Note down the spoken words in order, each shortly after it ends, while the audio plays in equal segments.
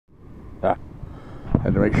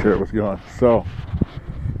Had to make sure it was going. So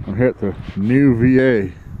I'm here at the new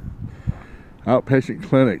VA outpatient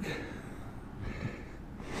clinic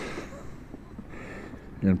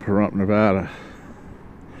in Pahrump, Nevada.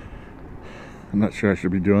 I'm not sure I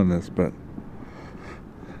should be doing this, but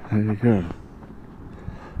there you go.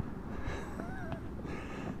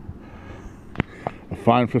 A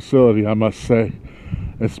fine facility, I must say.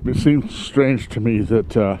 It seems strange to me that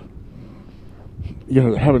they're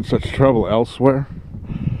having such trouble elsewhere.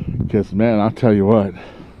 Because, man, I'll tell you what,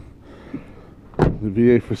 the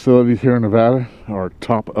VA facilities here in Nevada are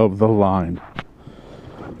top of the line.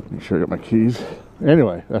 Make sure I got my keys.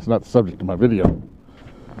 Anyway, that's not the subject of my video.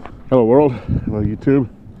 Hello world, hello YouTube,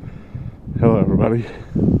 hello everybody.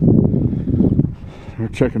 We're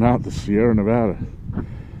checking out the Sierra Nevada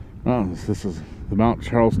mountains. This is the Mount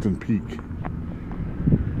Charleston Peak.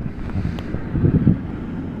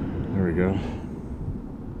 There we go.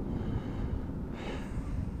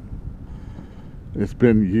 It's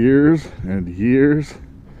been years and years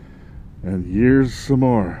and years some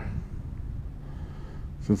more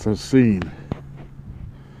since I've seen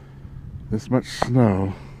this much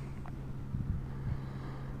snow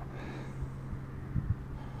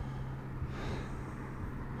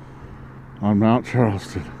on Mount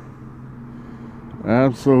Charleston.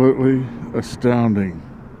 Absolutely astounding.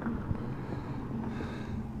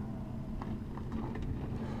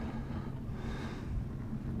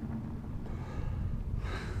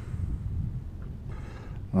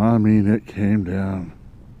 I mean, it came down.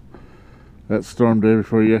 That storm day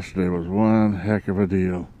before yesterday was one heck of a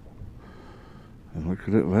deal. And look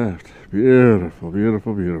at it left. Beautiful,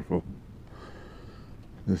 beautiful, beautiful.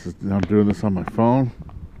 I'm doing this on my phone.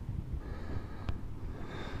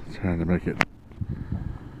 Trying to make it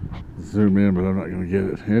zoom in, but I'm not going to get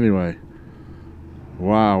it. Anyway,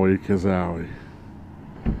 wowie kazowie.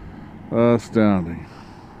 Astounding.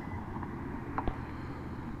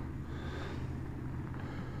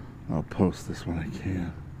 I'll post this when I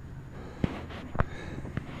can.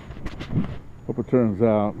 Hope it turns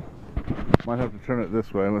out. Might have to turn it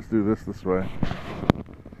this way. Let's do this way.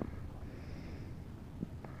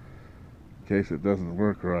 In case it doesn't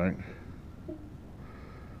work right.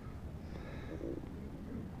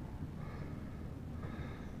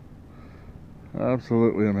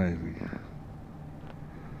 Absolutely amazing.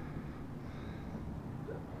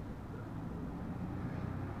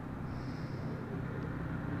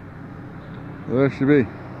 Well, there she be.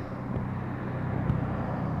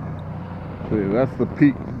 See, that's the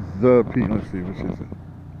peak. Let's see, which is it?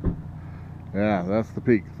 Yeah, that's the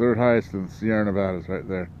peak. Third highest in the Sierra Nevadas right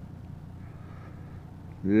there.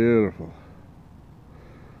 Beautiful.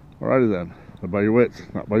 Alrighty then. Live by your wits,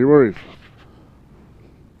 not by your worries.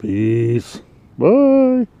 Peace.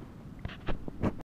 Bye.